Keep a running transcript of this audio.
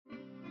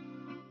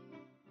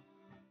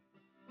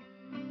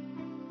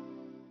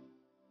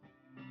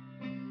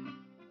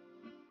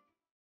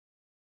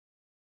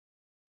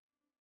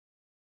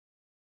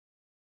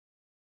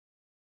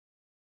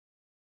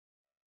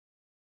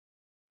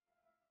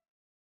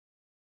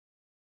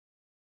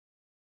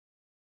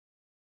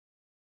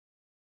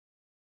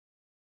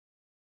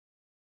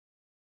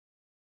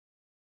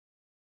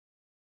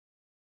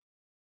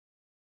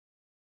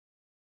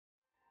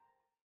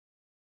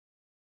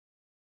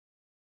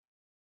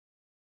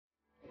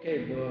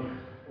Okay, well,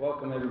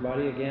 welcome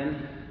everybody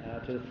again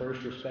to the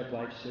first Respect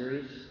Life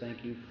series.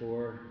 Thank you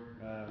for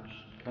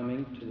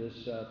coming to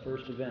this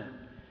first event.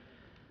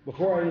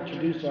 Before I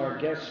introduce our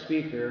guest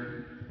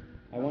speaker,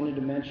 I wanted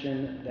to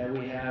mention that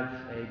we have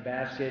a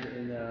basket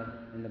in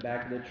the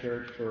back of the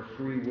church for a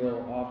free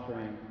will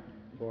offering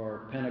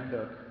for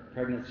Pennacook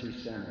Pregnancy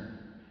Center.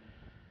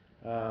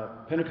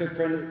 Pennacook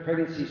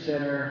Pregnancy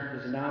Center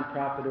is a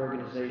nonprofit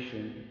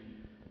organization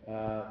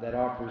that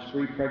offers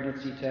free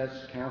pregnancy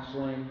tests,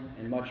 counseling,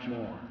 and much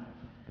more.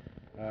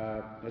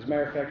 As a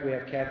matter of fact, we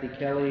have Kathy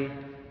Kelly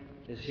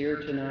is here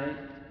tonight,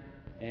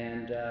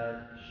 and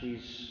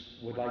she's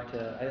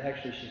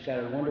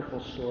got a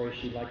wonderful story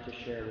she'd like to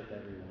share with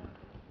everyone.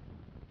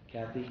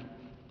 Kathy?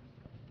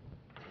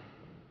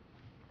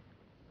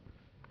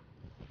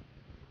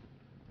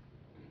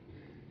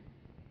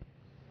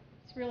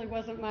 This really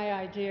wasn't my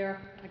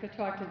idea. I got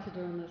talked into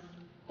doing this,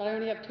 but I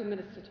only have 2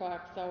 minutes to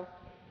talk, so.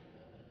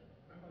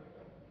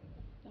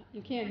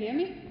 You can't hear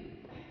me?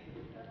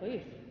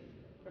 Please.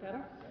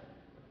 Better?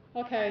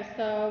 Okay,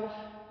 so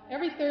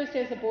every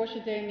Thursday is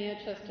Abortion Day in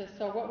Manchester,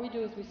 so what we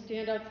do is we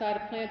stand outside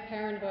of Planned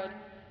Parenthood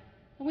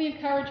and we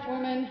encourage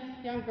women,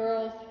 young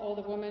girls,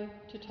 older women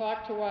to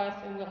talk to us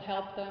and we'll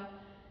help them.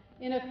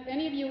 And if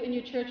any of you in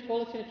your church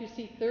bulletin, if you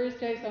see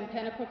Thursdays on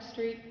Pennacook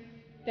Street,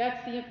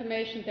 that's the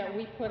information that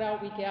we put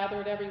out. We gather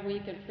it every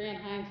week, and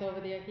Fran Hines over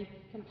there, he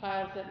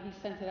compiles it, he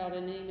sends it out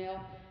in an email.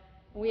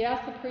 We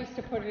ask the priests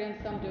to put it in,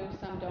 some do,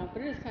 some don't,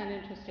 but it is kind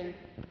of interesting.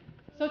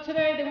 So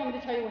today, they want me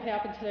to tell you what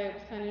happened today. It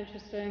was kind of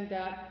interesting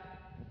that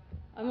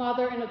a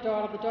mother and a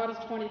daughter, the daughter's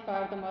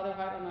 25, the mother,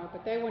 I don't know,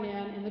 but they went in,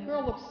 and the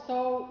girl looked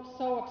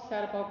so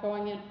upset about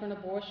going in for an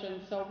abortion.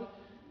 So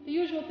the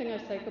usual thing I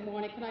say, good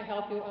morning, can I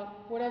help you?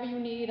 Whatever you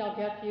need, I'll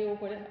get for you.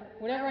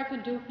 Whatever I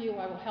can do for you,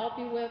 I will help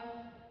you with.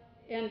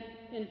 And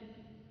in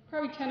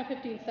probably 10 or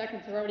 15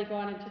 seconds, they're already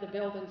gone into the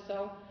building.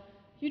 So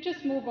you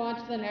just move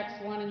on to the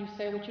next one, and you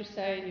say what you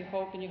say, and you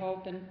hope,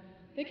 and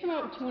they come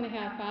out in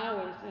 2.5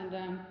 hours,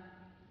 and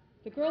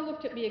the girl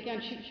looked at me again.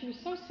 She was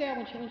so sad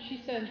when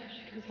she said,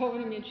 she comes over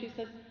to me and she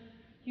says,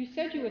 you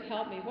said you would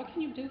help me. What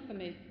can you do for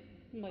me?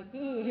 I'm like,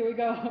 ooh, here we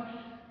go.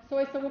 So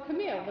I said, well,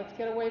 come here. Let's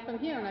get away from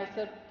here. And I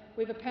said,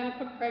 we have a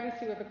Pennacook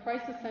pregnancy. We have a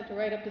crisis center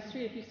right up the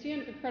street. If you see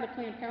in front of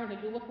Planned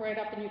Parenthood, you look right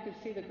up and you can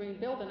see the green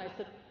building. I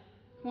said,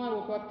 come on,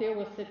 we'll go up there.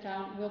 We'll sit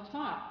down. We'll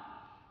talk.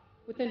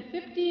 Within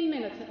 15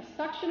 minutes, a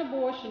suction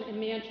abortion in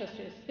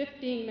Manchester is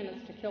 15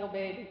 minutes to kill a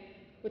baby.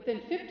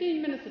 Within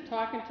 15 minutes of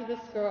talking to this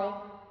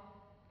girl,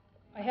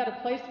 I had a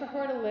place for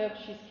her to live.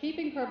 She's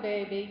keeping her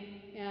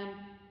baby, and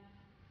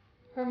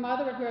her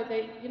mother and her,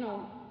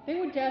 they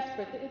were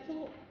desperate.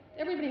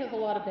 Everybody has a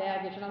lot of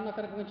baggage, and I'm not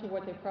going to go into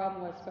what their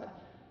problem was, but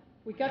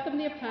we got them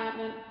the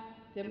apartment.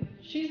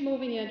 She's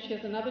moving in. She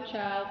has another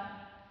child.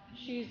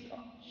 She's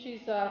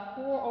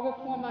over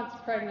 4 months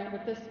pregnant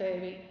with this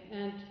baby,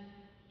 and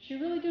she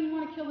really didn't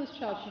want to kill this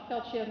child. She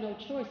felt she had no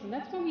choice, and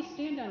that's why we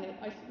stand on it.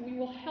 We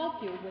will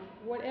help you with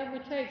whatever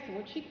it takes. And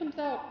when she comes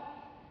out,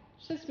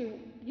 she says to me,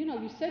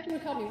 you said you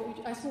would help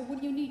me. I said, well, what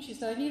do you need? She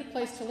said, I need a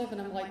place to live. And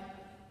I'm like,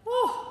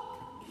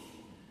 oh,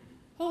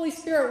 Holy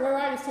Spirit, where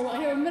are you? So I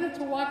had a minute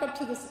to walk up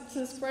to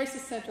this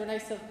crisis center, and I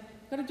said,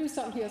 I'm going to do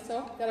something here.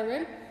 So got her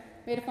in,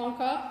 made a phone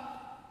call,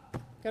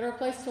 got her a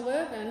place to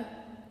live, and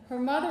her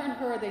mother and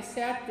her, they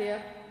sat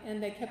there,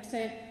 and they kept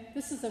saying,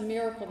 this is a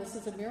miracle, this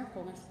is a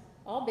miracle. And I said,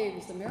 all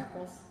babies are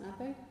miracles, aren't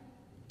they?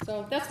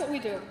 So that's what we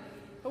do.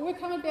 But we're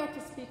coming back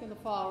to speak in the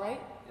fall, right?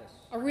 Yes.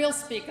 A real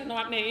speaker,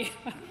 not me.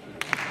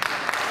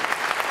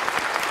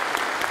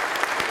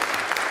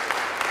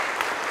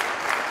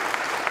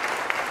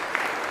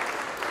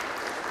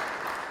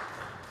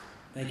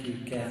 Thank you,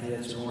 Kathy.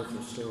 That's a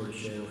wonderful story to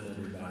share with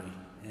everybody.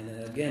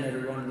 And again,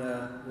 everyone,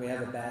 we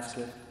have a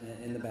basket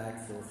in the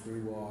back for a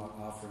free will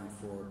offering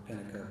for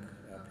Pennacook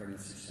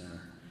Pregnancy Center.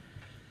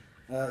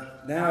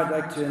 Now I'd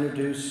like to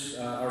introduce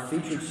our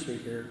featured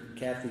speaker,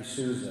 Kathy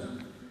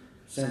Souza.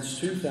 Since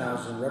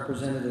 2000,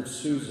 Representative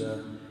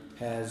Souza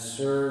has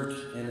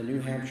served in the New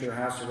Hampshire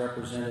House of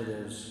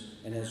Representatives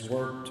and has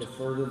worked to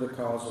further the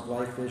cause of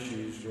life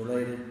issues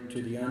related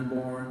to the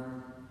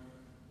unborn,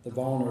 the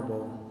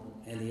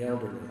vulnerable, and the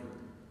elderly.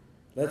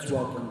 Let's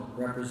welcome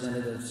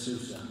Representative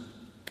Souza.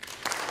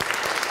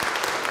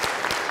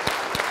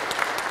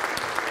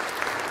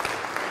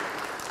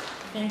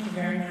 Thank you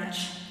very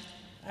much.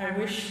 I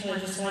wish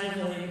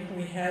legislatively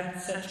we had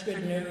such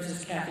good news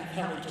as Kathy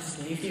Kelly just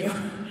gave you.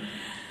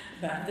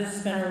 But this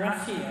has been a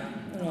rough year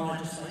in the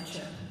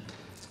legislature.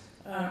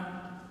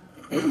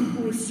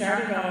 We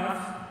started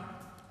off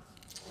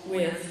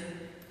with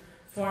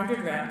 400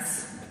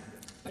 reps,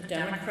 a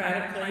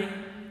democratically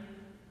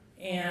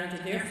and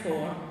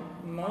therefore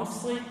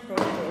mostly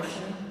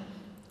pro-abortion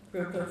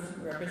group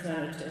of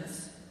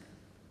representatives,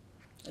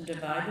 a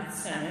divided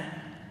Senate,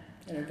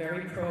 and a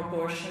very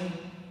pro-abortion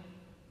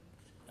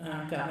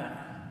governor.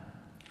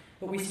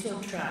 But we still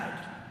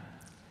tried.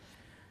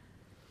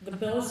 The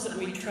bills that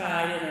we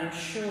tried, and I'm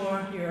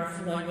sure you're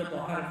familiar with a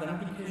lot of them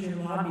because you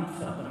lobbied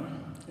for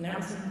them, and that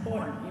was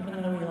important,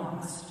 even though we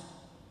lost,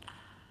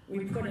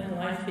 we put in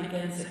life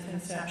begins at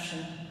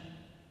conception.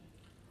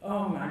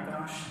 Oh my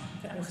gosh,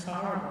 that was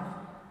horrible.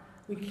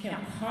 We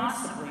can't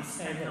possibly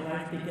say that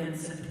life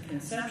begins at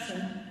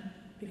conception,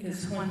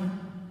 because when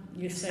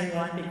you say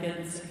life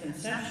begins at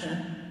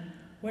conception,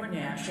 what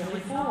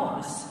naturally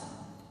follows?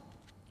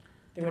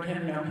 They would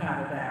have no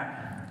part of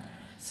that.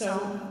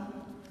 So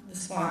the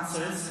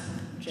sponsors,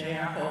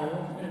 J.R.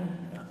 Hole and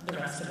the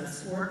rest of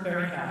us, worked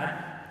very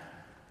hard.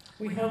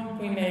 We hope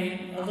we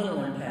made a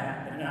little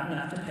impact, but not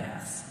enough to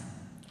pass.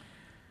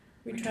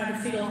 We tried a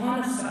fetal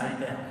homicide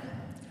bill.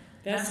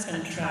 That's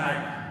been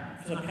tried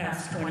for the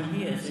past 20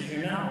 years, as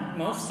you know.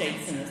 Most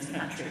states in this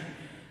country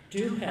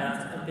do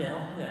have a bill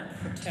that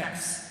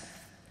protects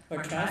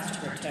or tries to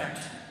protect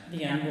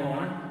the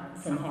unborn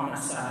from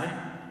homicide,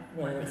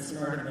 whether it's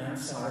murder,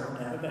 manslaughter, or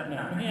whatever, but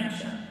not New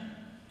Hampshire.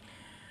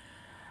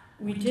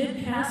 We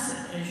did pass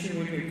it, as you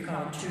would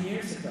recall, 2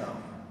 years ago,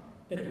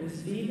 but it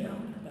was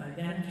vetoed by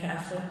then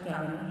Catholic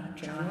Governor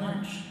John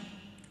Lynch.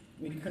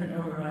 We couldn't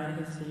override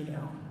his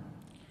veto.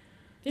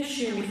 This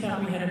year we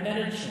thought we had a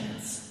better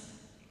chance.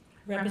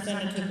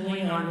 Representative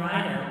Leon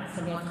Rideout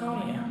from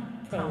Laconia,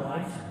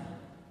 pro-life.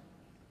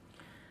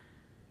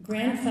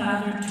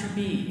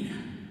 Grandfather-to-be,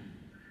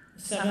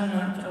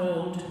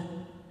 7-month-old,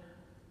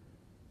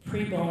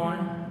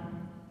 preborn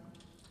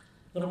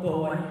little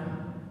boy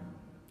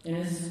in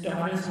his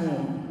daughter's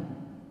womb,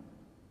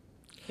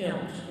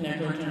 killed,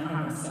 negligent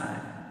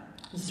homicide.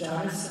 His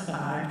daughter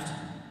survived,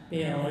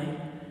 barely.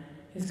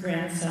 His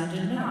grandson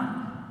did not.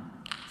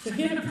 So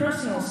he had a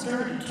personal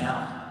story to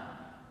tell.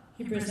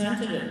 He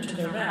presented it to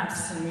the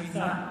reps, and we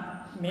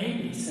thought,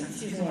 maybe,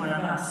 since he's one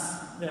of us,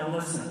 they'll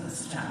listen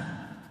this time.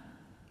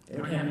 They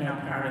would have no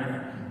part of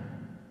it.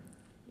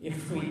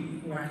 If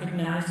we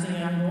recognize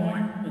the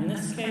unborn, in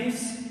this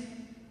case,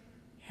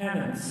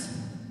 heavens,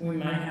 we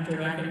might have to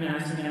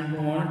recognize the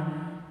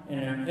unborn,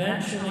 and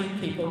eventually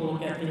people will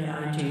get the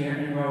idea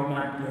and Roe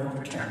might be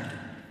overturned.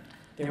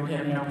 They would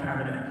have no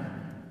part of it.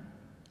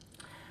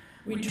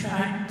 We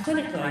tried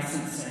clinic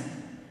licensing.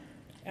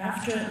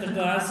 After the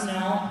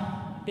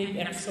Gosnell big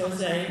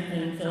expose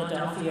in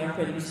Philadelphia,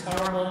 where these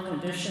horrible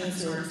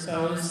conditions were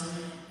exposed,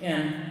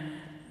 and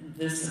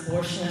this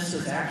abortionist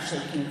was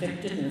actually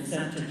convicted and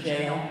sent to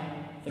jail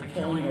for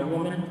killing a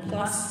woman,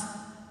 plus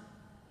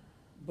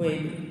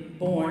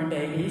born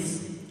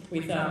babies, we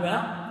thought,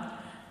 well,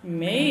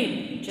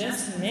 maybe,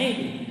 just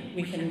maybe,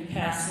 we can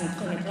pass some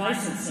clinic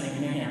licensing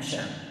in New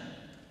Hampshire.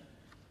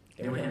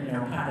 They would have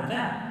no part of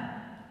that.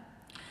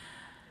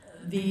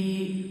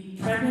 The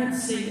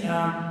pregnancy,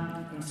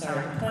 the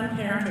Planned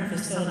Parenthood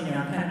facility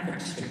on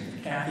Pennock Street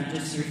that Kathy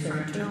just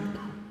referred to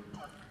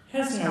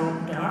has no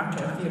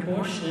doctor. The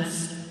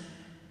abortionist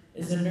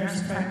is a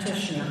nurse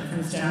practitioner that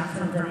comes down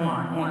from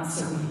Vermont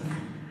once a week.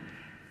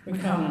 We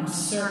call them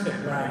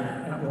circuit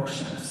rider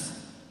abortionists.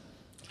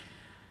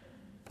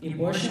 The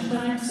abortion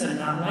clinics are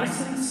not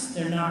licensed,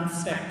 they're not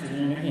inspected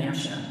in New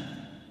Hampshire.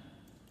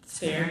 It's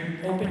fair,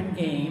 open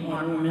game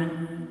on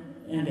women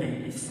and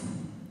babies.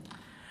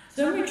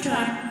 So we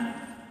tried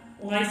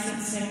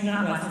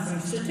not licensing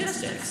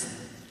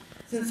statistics.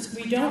 Since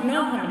we don't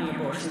know how many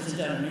abortions are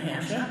done in New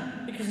Hampshire,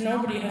 because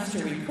nobody has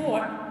to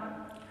report,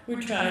 we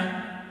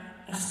tried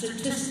a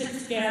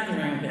statistics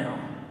gathering bill,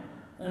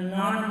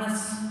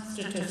 anonymous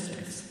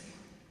statistics.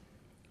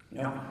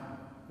 No,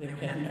 they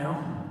had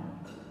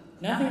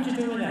nothing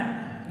to do with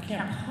that. We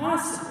can't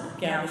possibly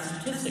gather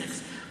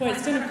statistics. Well,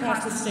 it's going to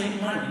cost the state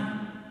money.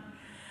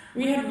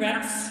 We had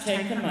reps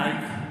take the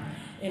mic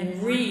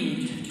and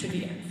read to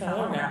the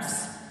fellow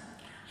reps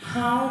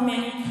how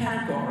many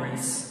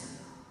categories,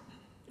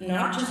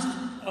 not just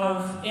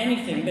of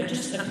anything, but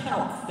just of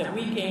health, that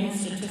we gain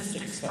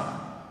statistics for.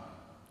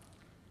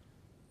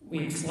 We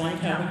explained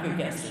how we could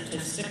get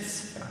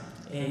statistics for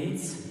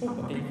AIDS, for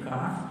whooping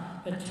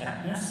cough, for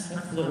tetanus,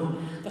 for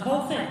flu, the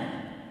whole thing.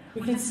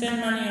 We can spend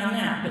money on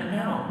that, but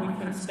no, we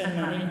couldn't spend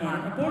money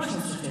on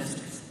abortion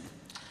statistics.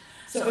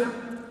 So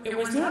it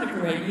was not a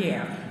great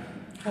year.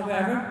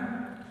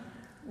 However,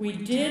 we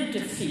did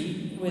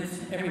defeat,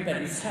 with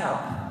everybody's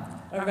help,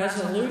 a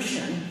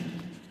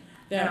resolution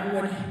that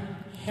would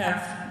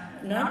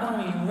have not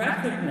only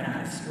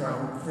recognized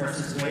Roe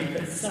versus Wade,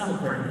 but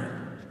celebrated it.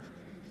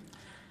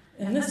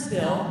 In this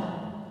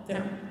bill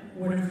that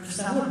would have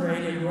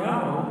celebrated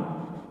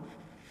Roe,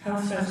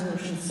 House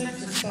Resolution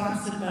 6 was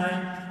sponsored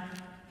by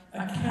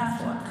a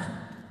Catholic.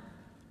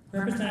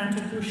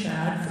 Representative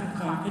Bouchard from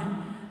Concord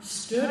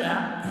stood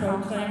up,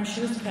 proclaimed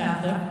she was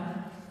Catholic,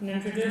 and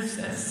introduced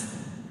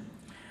this.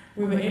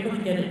 We were able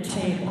to get it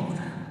tabled,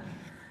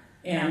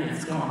 and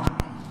it's gone.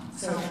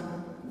 So,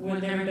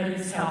 with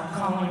everybody's help,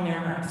 calling their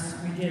reps,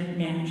 we did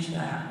manage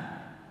that.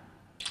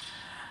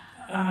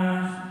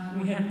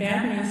 We had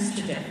bad news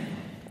today.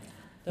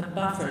 The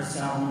buffer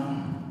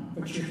zone,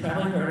 which you've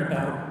probably heard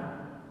about,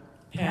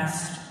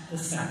 passed the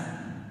Senate.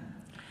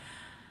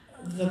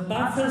 The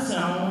buffer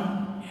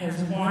zone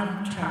has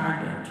one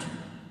target.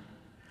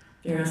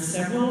 There are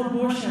several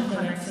abortion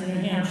clinics in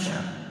New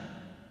Hampshire,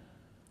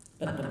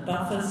 but the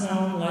buffer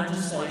zone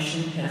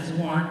legislation has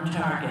one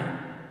target: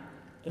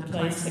 the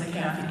place that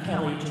Kathy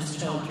Kelly just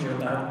told you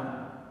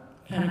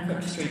about,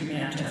 Pennacook Street,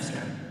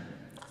 Manchester.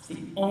 It's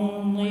the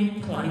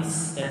only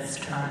place that's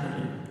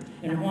targeted.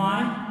 And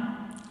why?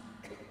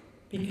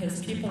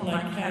 Because people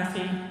like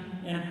Kathy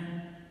and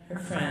her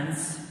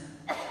friends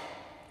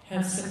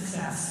have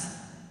success.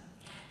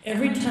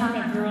 Every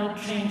time a girl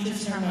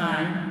changes her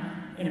mind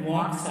and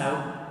walks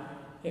out,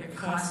 it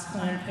costs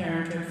Planned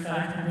Parenthood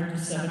 $500 to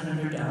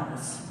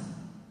 $700.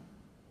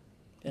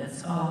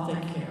 That's all they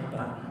care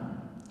about.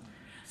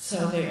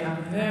 So they are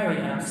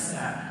very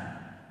upset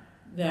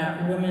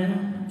that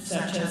women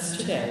such as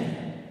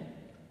today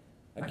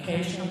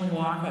occasionally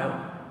walk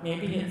out.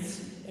 Maybe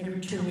it's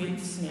every 2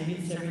 weeks, maybe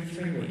it's every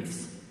 3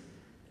 weeks.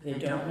 They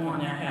don't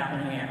want that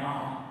happening at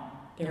all.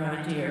 Their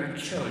idea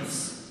of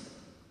choice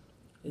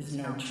is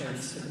no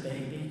choice for the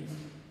baby.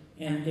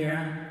 And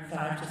their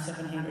 $500 to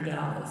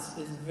 $700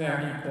 is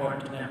very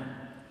important to them.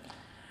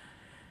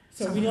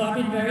 So we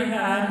lobbied very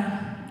hard,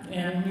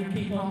 and you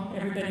people,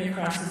 everybody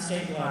across the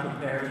state lobbied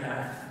very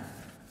hard.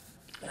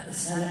 But the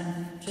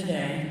Senate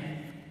today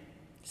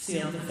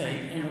sealed the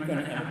fate, and we're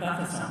going to have a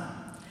buffer zone.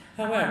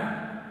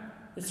 However,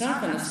 it's not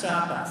going to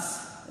stop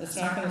us. It's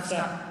not going to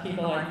stop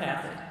people like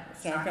Kathy.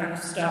 It's not going to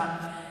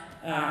stop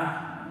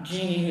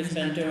Jeannie, who's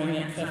been doing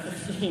it for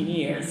 15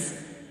 years.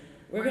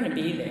 We're going to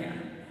be there.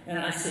 And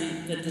I see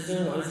that the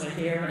Zulus are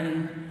here,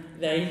 and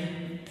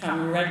they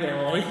come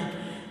regularly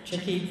to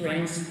keep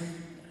Ring's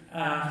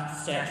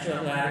statue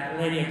of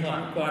Lady of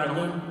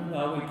Guadalupe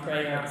while we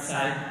pray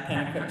outside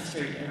Pennacook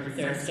Street every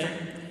Thursday.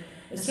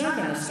 It's not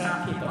going to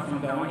stop people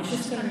from going. It's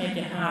just going to make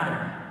it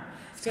harder.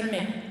 It's going to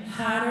make it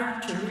harder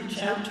to reach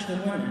out to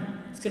the women.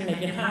 It's going to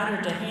make it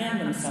harder to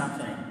hand them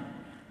something.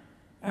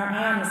 Our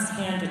arms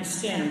can't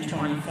extend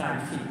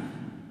 25 feet,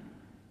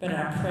 but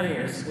our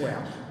prayers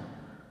will.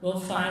 We'll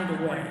find a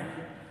way.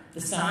 The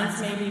signs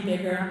may be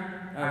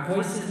bigger, our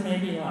voices may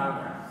be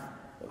louder,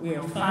 but we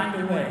will find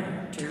a way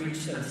to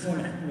reach those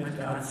women with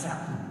God's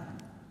help.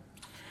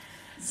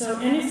 So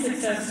any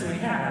success we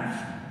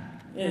have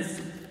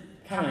is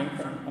coming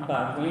from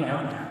above, we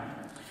know that.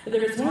 But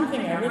there is one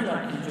thing I would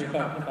like to do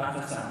about the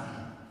buffer zone.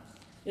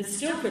 It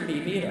still could be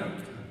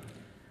vetoed.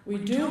 We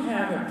do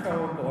have a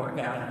pro-abort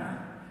governor,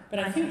 but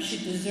I think she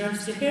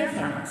deserves to hear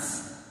from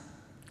us.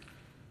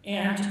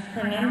 And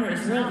her number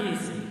is real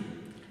easy.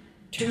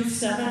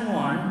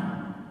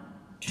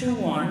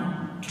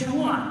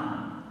 271-2121.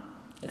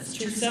 It's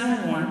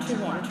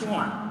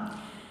 271-2121.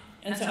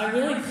 And so I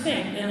really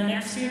think in the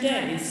next few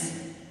days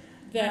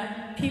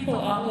that people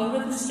all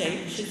over the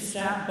state should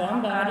start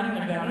bombarding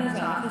the governor's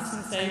office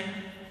and say,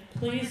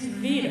 please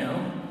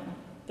veto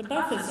the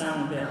buffer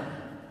zone bill.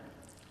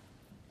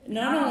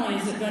 Not only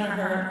is it going to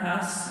hurt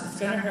us, it's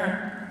going to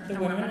hurt the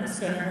women, it's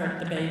going to hurt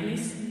the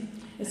babies,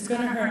 it's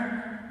going to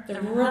hurt the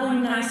really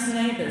nice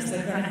neighbors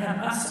that are going to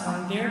have us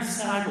on their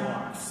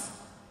sidewalks.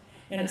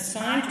 And it's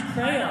fine to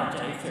pray all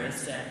day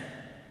Thursday.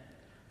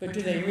 But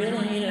do they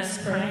really need us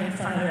praying in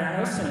front of their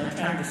house when they're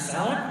trying to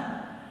sell it?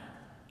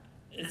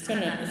 It's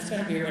going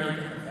to be really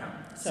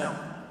difficult. So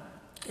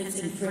it's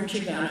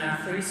infringing on our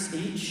free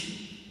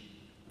speech,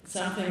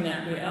 something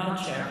that we all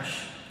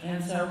cherish.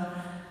 And so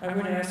I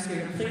would ask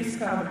you to please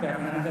call the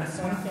governor. That's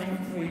one thing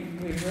we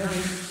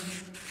really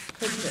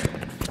could do.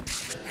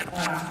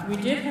 We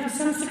did have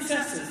some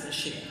successes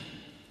this year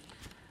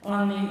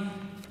on the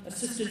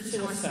assisted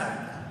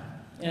suicide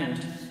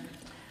end.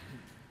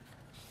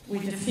 We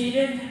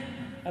defeated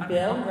a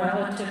bill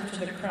relative to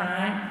the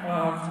crime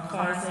of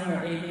causing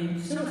or aiding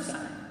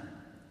suicide.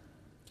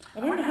 I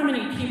wonder how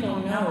many people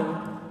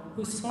know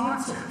who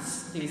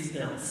sponsors these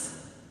bills.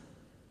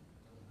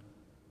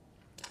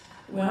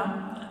 Well,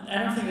 I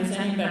don't think there's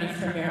anybody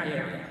from your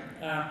area.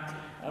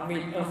 I'll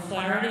read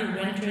O'Flaherty,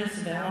 Winters,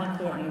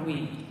 Valancourt, and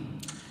Weed.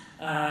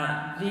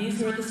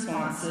 These were the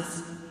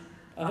sponsors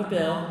of a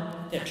bill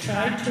that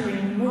tried to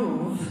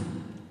remove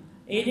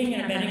aiding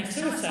and abetting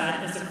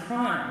suicide as a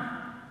crime.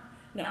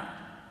 Now,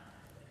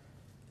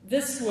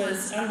 this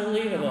was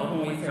unbelievable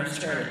when we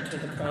first heard it to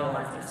the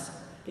pro-lifers,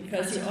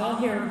 because you all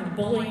hear of the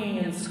bullying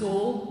in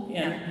school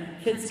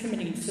and kids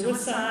committing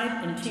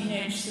suicide and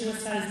teenage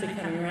suicides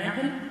becoming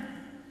rampant.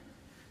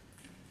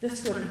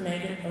 This would have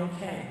made it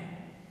okay,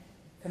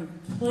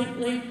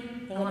 completely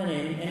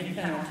eliminating any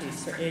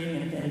penalties for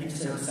aiding and abetting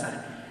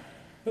suicide.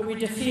 But we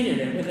defeated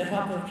it with the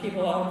help of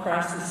people all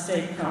across the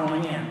state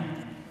calling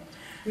in.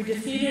 We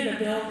defeated a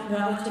bill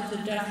relative to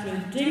death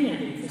with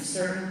dignity for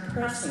certain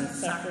persons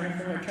suffering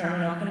from a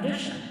terminal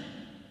condition.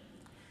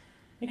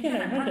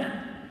 Again, I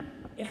wonder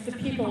if the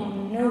people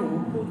knew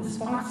who the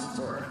sponsors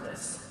were of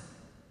this.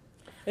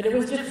 But it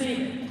was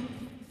defeated.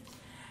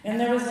 And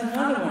there was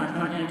another one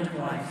on end of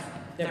life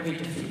that we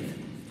defeated.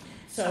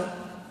 So,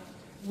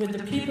 with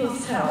the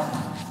people's help,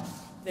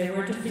 they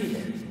were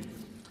defeated.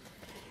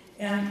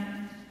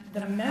 And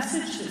the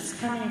message that's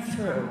coming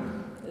through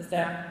is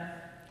that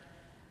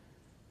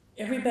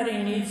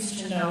everybody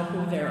needs to know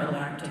who they're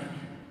electing.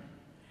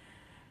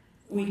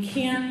 We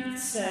can't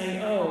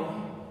say,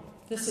 oh,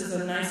 this is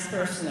a nice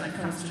person that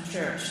comes to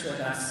church with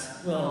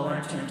us, we'll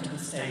elect him to the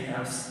State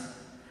House.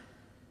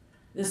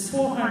 There's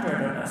 400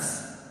 of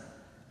us.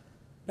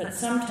 But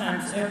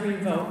sometimes every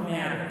vote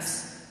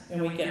matters.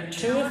 And we get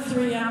 2 or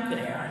 3 up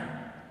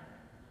there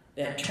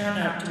that turn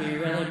out to be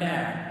really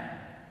bad.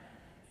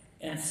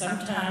 And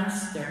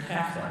sometimes they're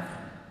Catholic.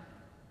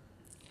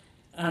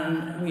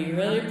 And we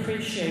really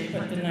appreciate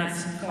what the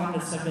Knights of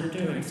Columbus have been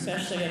doing,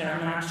 especially at our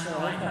March for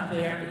Life up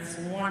there. It's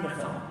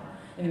wonderful.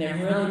 And they've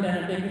really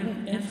been a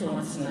big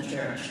influence in the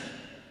church.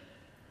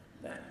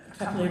 But a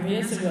couple of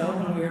years ago,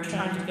 when we were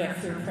trying to get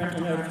through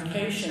parental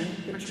notification,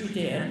 which we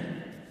did,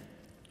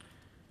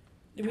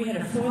 we had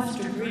a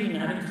 4th degree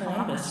Knight of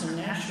Columbus from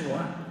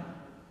Nashua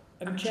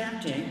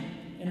objecting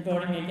and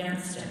voting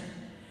against it.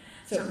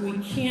 So we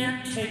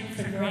can't take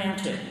for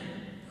granted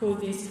who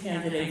these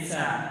candidates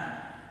are.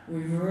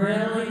 We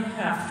really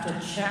have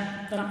to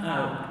check them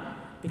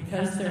out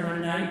because they're a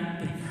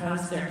Knight,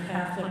 because they're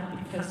Catholic,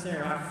 because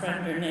they're our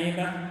friend or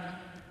neighbor.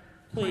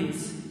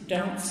 Please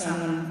don't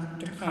send them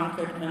to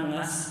Concord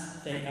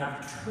unless they are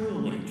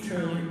truly,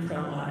 truly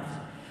pro-life.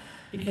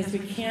 Because we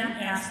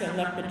can't ask a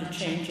leopard to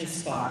change his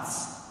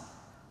spots.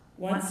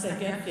 Once they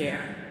get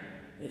there,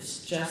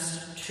 it's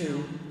just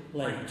too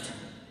late.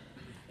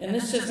 And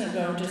this doesn't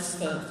go just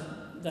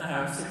for the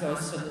House, it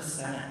goes for the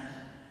Senate.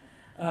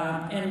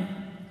 And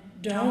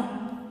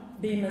don't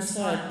be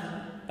misled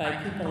by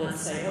people that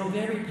say, oh,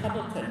 they're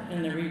Republican,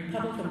 and the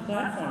Republican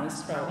platform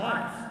is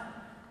pro-life.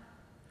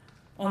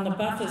 On the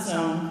buffer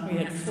zone, we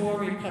had 4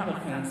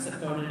 Republicans that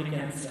voted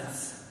against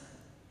us.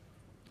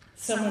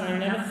 Someone I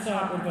never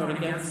thought would vote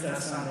against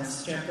us on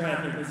this, Jeff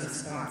Bradley, was a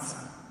sponsor.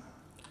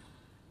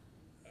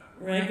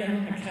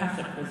 Reagan, a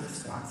Catholic, was a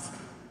sponsor.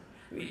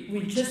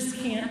 We just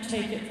can't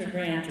take it for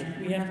granted.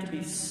 We have to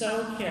be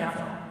so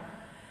careful.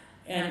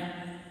 And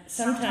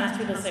sometimes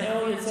people say,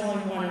 oh, it's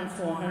only 1 in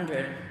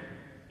 400.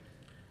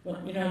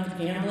 Well, you know,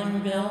 the gambling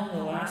bill,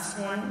 the last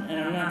one, and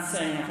I'm not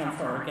saying if I'm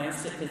for or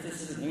against it because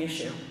this isn't the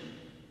issue.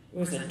 It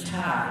was a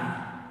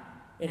tie.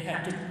 It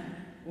had to,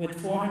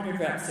 with 400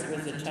 reps, it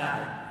was a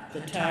tie.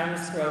 The tie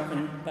was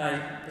broken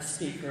by the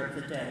speaker of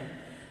the day.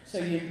 So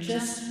you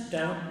just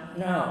don't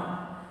know.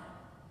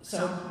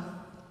 So,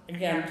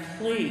 again,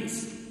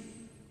 please,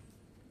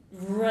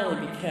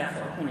 really be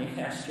careful when you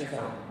cast your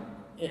vote.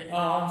 It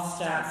all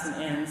starts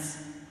and ends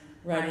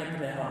right at the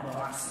ballot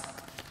box.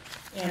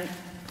 And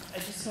I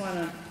just want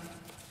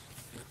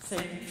to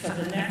say for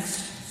the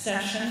next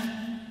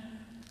session,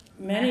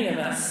 many of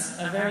us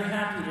are very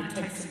happy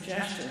to take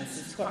suggestions.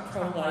 It's what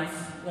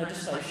pro-life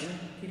legislation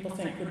people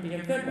think would be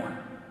a good one.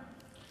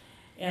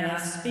 And I'm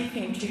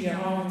speaking to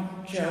your own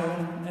Joe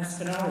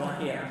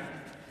Espinola here,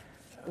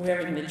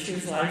 wearing the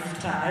Choose Life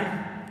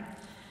tie.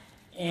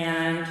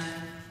 And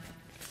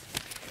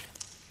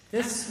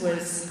this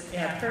was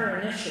at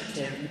her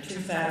initiative in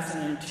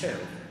 2002.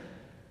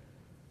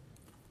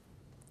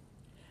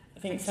 I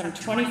think some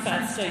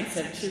 25 states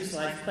have Choose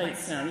Life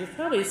plates now. You've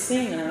probably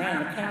seen them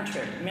around the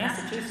country.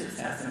 Massachusetts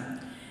has them.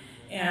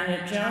 And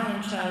at Joan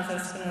and Charles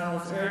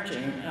Espinola's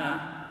urging,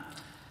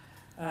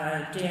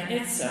 Dan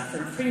Itza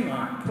from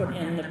Fremont put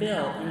in the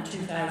bill in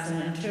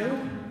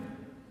 2002.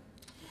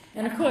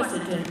 And of course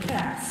it didn't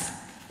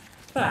pass.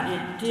 But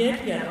it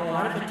did get a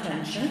lot of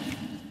attention.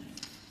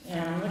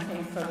 And I'm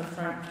looking for the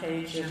front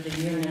page of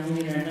the Union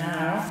Leader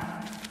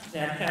now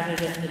that had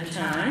it at the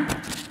time.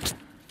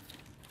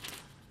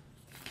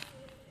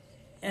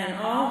 And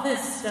all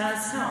this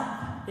does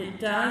help. It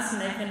does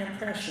make an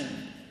impression.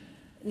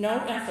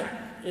 No effort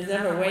is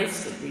ever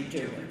wasted, we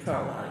do, in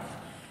pro-life.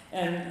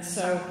 And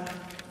so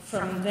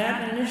from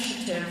that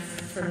initiative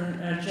from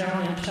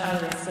Joan and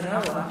Charlie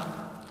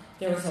Espinola,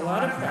 there was a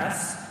lot of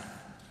press.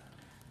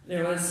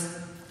 There was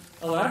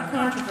a lot of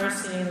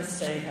controversy in the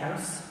State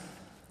House.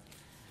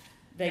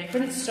 They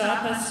couldn't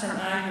stop us from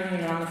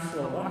arguing on the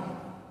floor.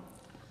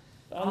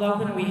 Although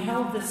when we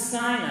held the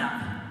sign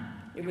up,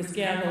 it was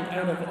gaveled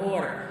out of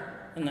order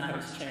in the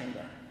House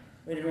chamber.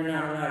 We were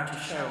not allowed to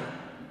show it.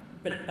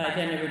 But by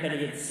then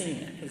everybody had seen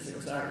it because it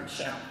was already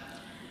shown.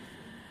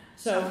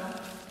 So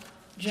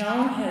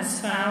Joan has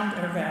found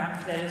a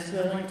rep that is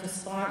willing to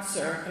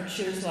sponsor a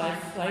Choose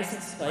Life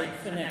license plate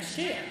for next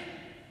year.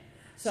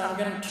 So I'm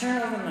going to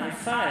turn over my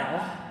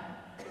file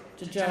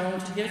to Joan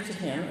to give to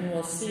him, and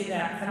we'll see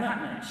that come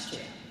up next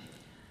year.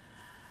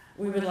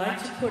 We would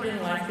like to put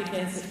in Life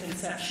Begins at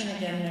Conception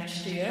again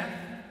next year.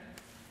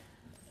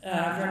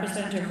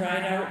 Representative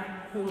Rideout,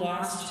 who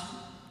lost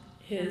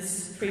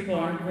his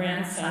preborn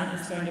grandson,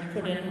 is going to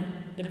put in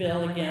the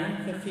bill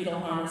again for fetal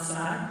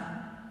homicide.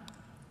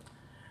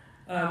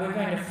 We're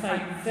going to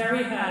fight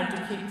very hard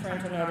to keep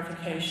parental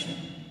notification,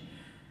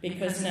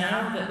 because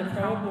now that the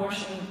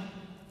pro-abortion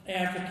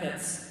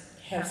advocates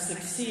have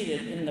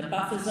succeeded in the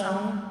buffer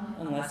zone,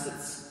 unless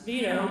it's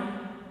vetoed,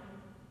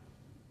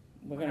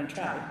 we're going to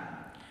try.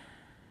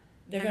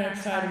 They're going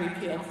to try to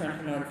repeal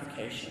parental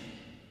notification.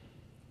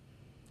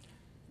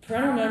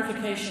 Parental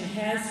notification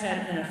has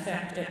had an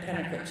effect at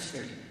Pennacook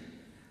Street.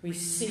 We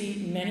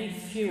see many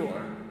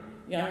fewer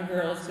young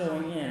girls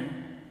going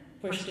in,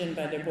 pushed in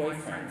by their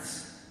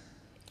boyfriends.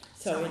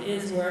 So it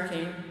is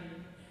working,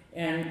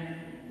 and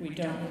we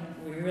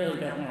really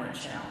don't want it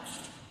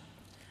challenged.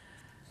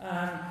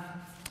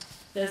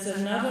 There's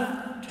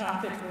another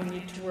topic we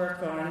need to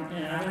work on,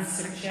 and I would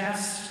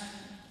suggest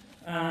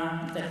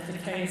that the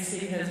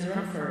KFC has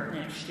room for it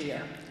next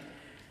year.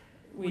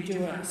 We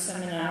do a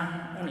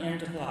seminar on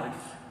end of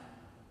life.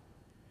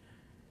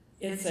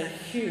 It's a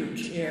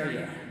huge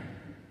area,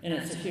 and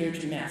it's a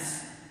huge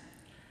mess.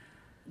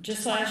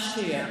 Just last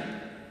year,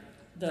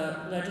 the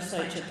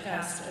legislature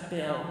passed a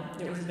bill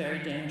that was very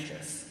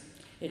dangerous.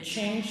 It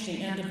changed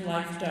the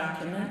end-of-life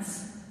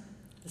documents,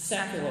 the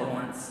secular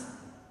ones,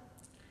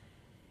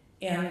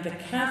 and the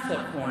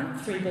Catholic one,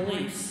 Three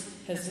Beliefs,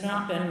 has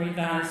not been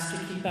revised to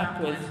keep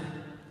up with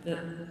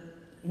the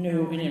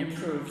new and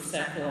improved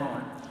secular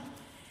one.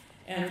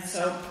 And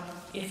so,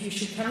 if you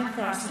should come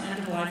across an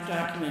end-of-life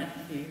document,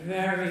 be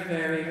very,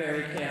 very,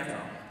 very careful.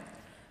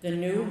 The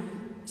new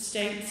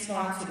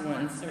state-sponsored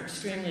ones are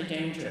extremely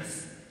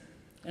dangerous.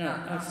 And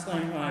I'll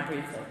explain why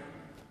briefly.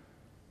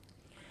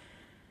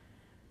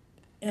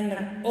 In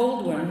the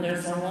old one,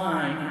 there's a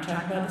line, I'm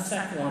talking about the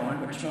secular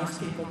one, which most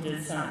people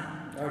did sign,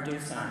 or do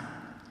sign.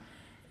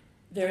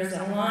 There's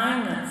a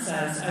line that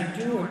says, I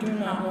do or do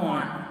not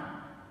want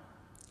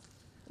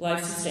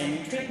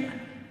life-sustaining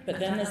treatment. But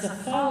then there's a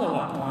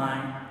follow-up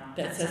line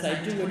that says,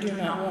 I do or do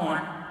not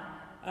want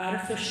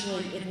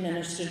artificially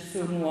administered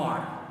food and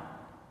water.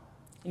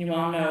 And you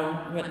all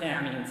know what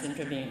that means,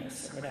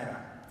 intravenous or whatever,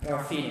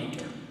 or feeding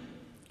tube.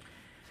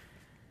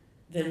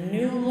 The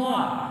new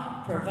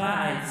law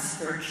provides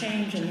for a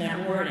change in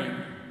that wording.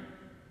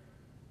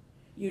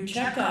 You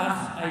check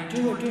off, I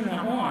do or do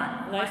not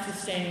want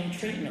life-sustaining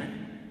treatment.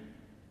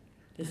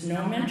 There's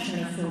no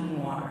mention of food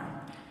and water.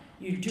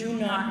 You do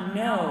not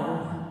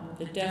know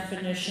the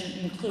definition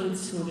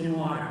includes food and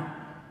water.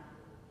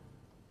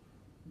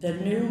 The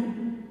new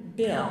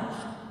bill,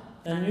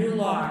 the new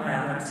law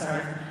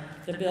rather,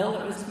 the bill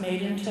that was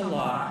made into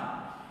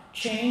law,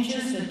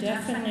 changes the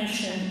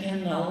definition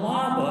in the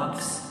law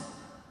books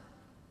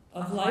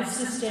of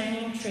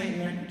life-sustaining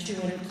treatment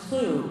to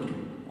include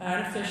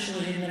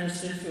artificially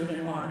administered food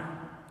and water.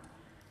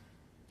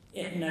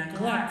 It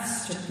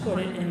neglects to put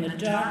it in the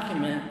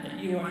document that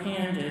you are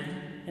handed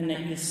and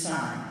that you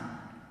sign.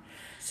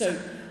 So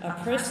a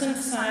person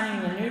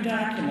signing the new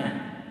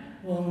document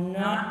will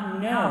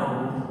not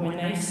know when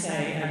they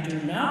say, I do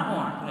not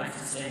want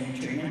life-sustaining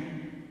treatment,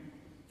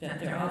 that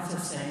they're also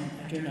saying,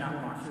 I do not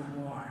want food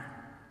and water.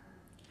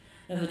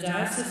 Now, the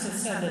diocese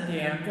has said that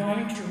they are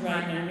going to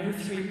write a new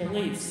 3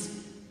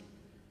 beliefs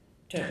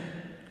to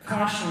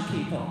caution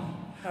people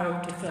how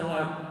to fill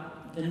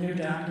out the new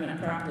document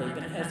properly,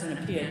 but it hasn't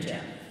appeared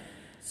yet.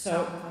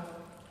 So,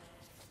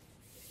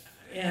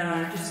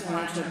 I just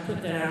wanted to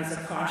put that out as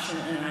a caution,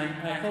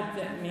 and I hope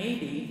that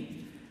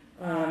maybe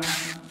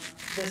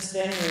this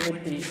venue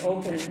would be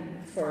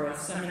open for a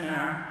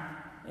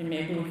seminar, and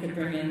maybe we could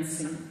bring in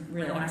some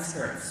real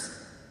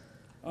experts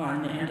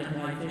on the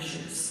end-of-life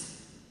issues.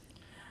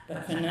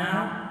 But for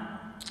now,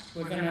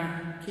 we're going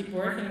to keep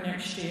working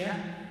next year.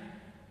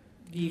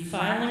 The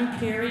filing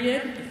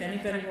period, if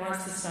anybody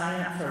wants to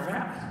sign up for a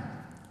rep,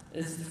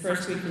 is the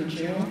first week in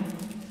June.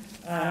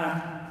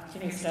 I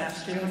think it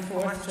starts June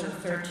 4th to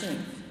the 13th.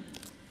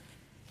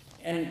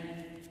 And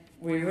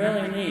we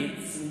really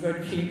need some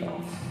good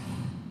people.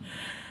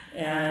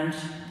 And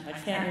I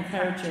can't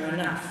encourage you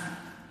enough.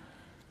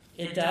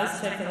 It does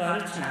take a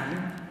lot of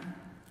time.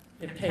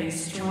 It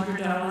pays $200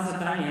 a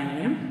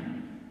biennium.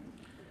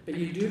 But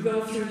you do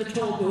go through the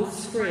toll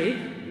booths free.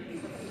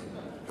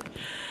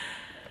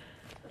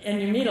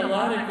 And you meet a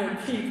lot of good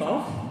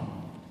people.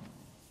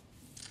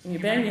 And you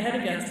bang your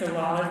head against the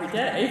wall every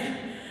day.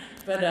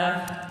 But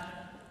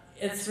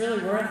it's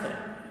really worth it.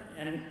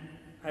 And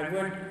I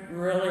would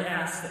really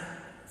ask that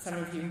some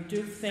of you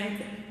do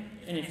think,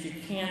 and if you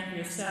can't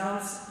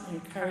yourselves,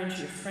 encourage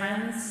your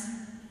friends.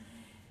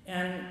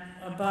 And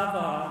above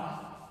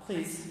all,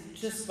 please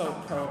just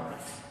vote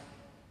pro-life.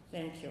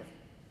 Thank you.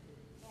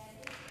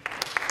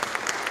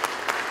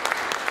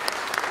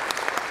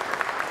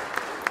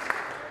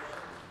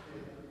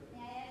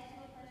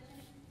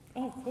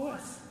 Oh, of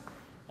course.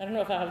 I don't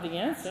know if I have the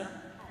answer.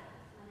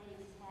 My name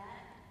is Pat.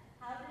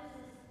 How does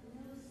this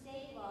new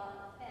state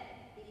law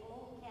affect the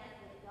old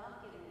Catholic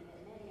document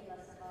that many of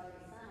us have already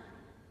signed?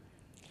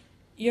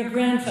 Your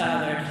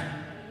grandfather.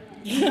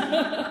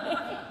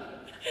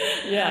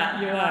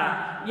 Yeah, you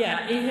are.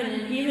 Yeah,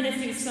 even if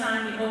you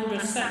sign the older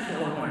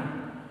secular one,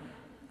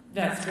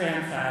 that's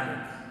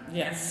grandfathered.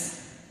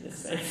 Yes, you're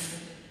safe.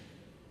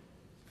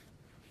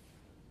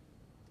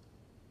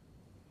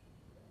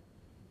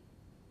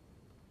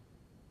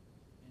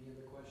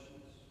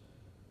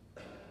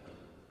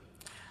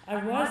 I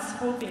was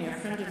hoping a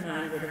friend of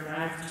mine would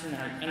arrive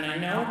tonight, and I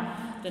know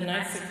the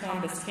Knights of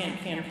Columbus can't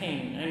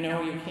campaign. I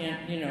know you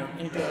can't,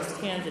 endorse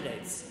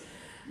candidates.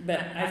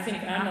 But I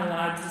think I'm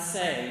allowed to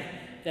say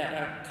that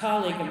a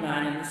colleague of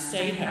mine in the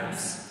State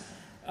House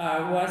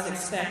was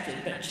expected,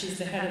 but she's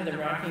the head of the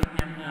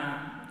Rockingham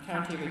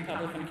County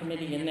Republican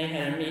Committee, and they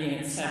had a meeting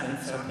at 7,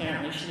 so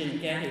apparently she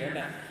didn't get here.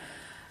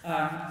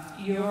 But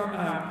your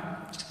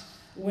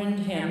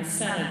Windham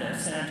Senator,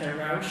 Senator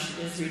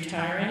Roush, is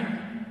retiring.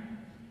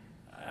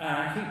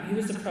 he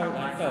was a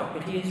pro-life vote,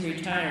 but he is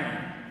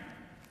retiring.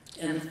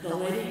 And the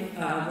lady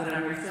that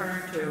I'm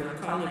referring to, a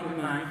colleague of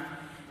mine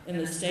in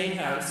the State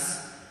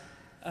House,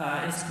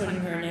 is putting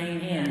her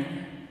name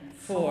in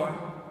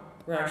for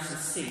Roush's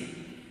seat.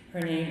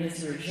 Her name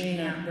is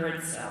Regina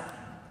Birdsell.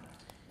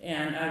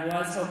 And I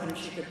was hoping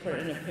she could put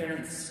an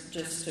appearance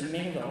just to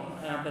mingle,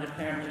 but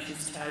apparently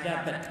she's tied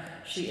up. But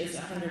she is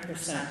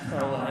 100%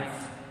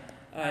 pro-life.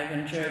 I've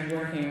enjoyed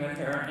working with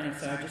her, and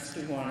so I just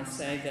do want to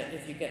say that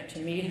if you get to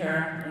meet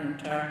her and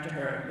talk to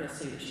her, you'll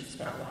see that she's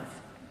pro-life.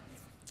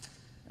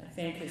 I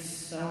thank you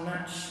so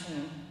much,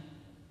 and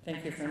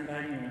thank you for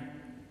inviting me.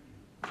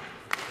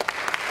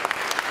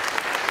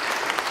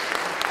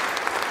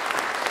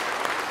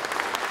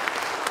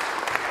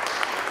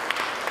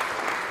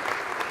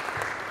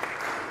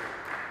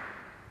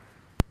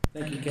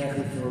 Thank you,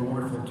 Kathy, for a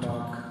wonderful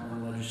talk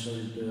on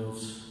legislative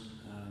bills.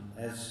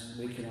 As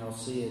we can all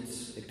see,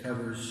 it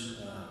covers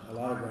a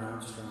lot of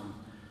grounds, from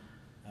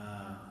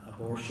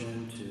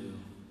abortion to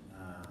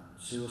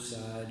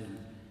suicide and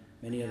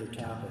many other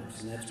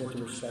topics, and that's what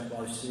the Respect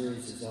Life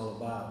series is all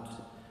about.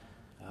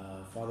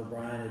 Father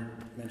Brian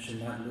had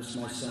mentioned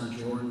my son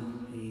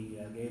Jordan. He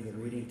gave the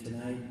reading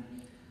tonight.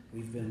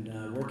 We've been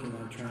working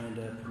on trying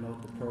to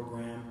promote the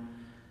program,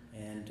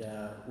 and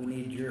we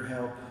need your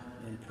help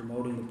in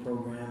promoting the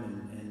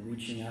program and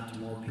reaching out to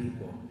more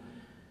people.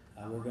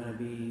 We're going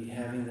to be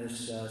having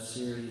this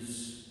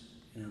series,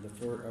 the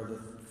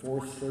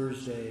fourth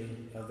Thursday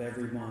of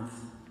every month,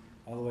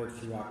 all the way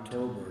through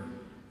October.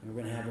 And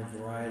we're going to have a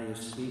variety of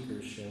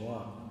speakers show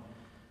up.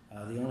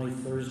 The only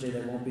Thursday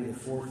that won't be the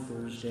fourth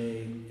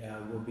Thursday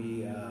will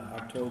be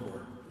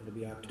October. It'll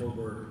be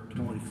October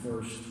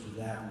 21st for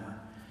that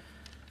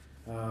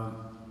one.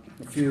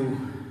 A few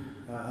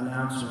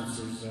announcements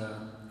is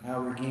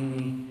Al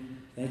Regini.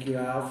 Thank you,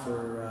 Al,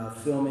 for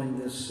filming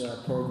this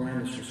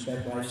program, this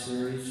Respect Life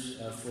series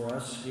for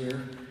us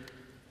here.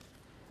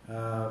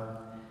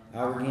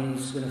 Al Regini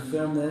is going to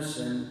film this,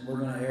 and we're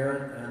going to air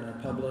it on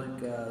public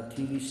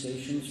TV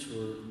stations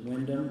for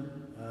Windham,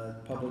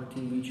 public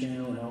TV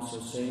channel, and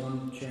also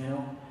Salem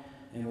channel.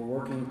 And we're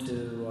working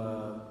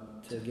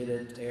to get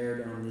it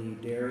aired on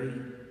the Dairy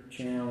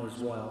channel as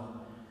well.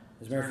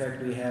 As a matter of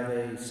fact, we have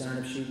a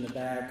sign-up sheet in the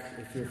back.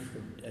 If you're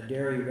a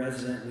Dairy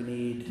resident, we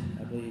need,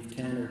 I believe,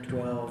 10 or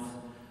 12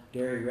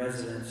 Dairy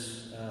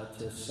residents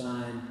to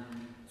sign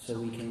so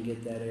we can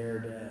get that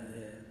aired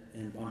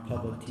on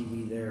public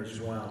TV there as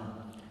well.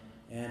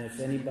 And if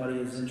anybody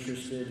is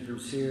interested,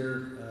 who's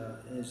here,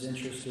 is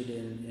interested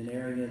in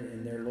airing it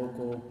in their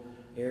local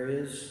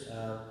areas,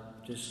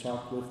 just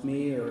talk with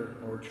me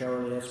or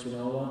Charlie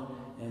Espinola,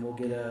 and we'll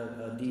get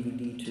a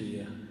DVD to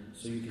you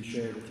so you can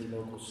share it with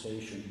your local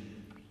station.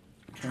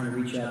 I'm trying to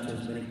reach out to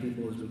as many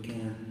people as we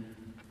can.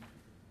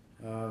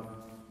 Let's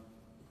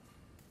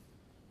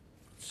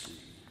see.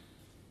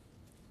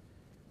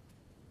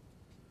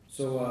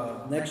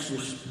 So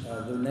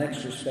the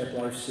next Respect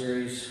Life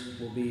series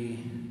will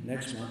be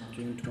next month,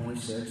 June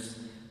 26th,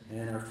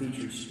 and our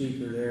featured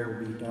speaker there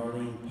will be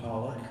Darlene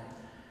Pollock.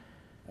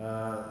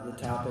 The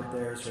topic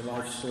there is her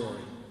life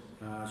story.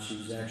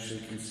 She's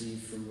actually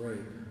conceived from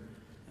rape.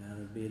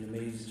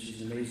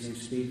 She's an amazing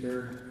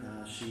speaker.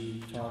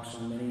 She talks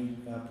on many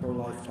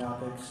pro-life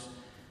topics,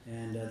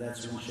 and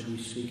that's one she'll be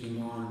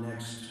speaking on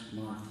next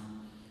month.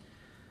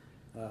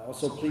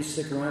 Also, please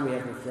stick around. We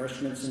have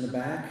refreshments in the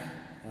back.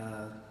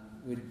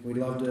 We'd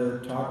love to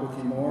talk with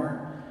you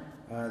more.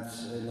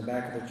 It's in the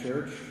back of the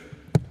church.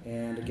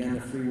 And again,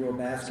 the free will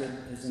basket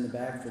is in the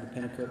back for the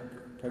Pennacook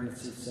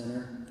Pregnancy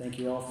Center. Thank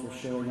you all for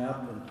showing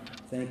up, and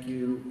thank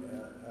you,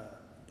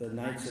 the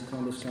Knights of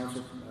Columbus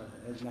Council,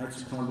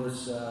 Knights of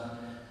Columbus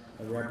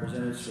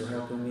representatives for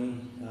helping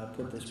me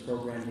put this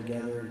program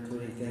together,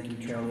 including thank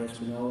you, Charlie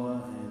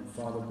Espinola and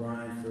Father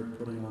Brian, for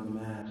putting on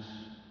the Mass.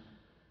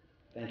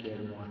 Thank you,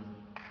 everyone.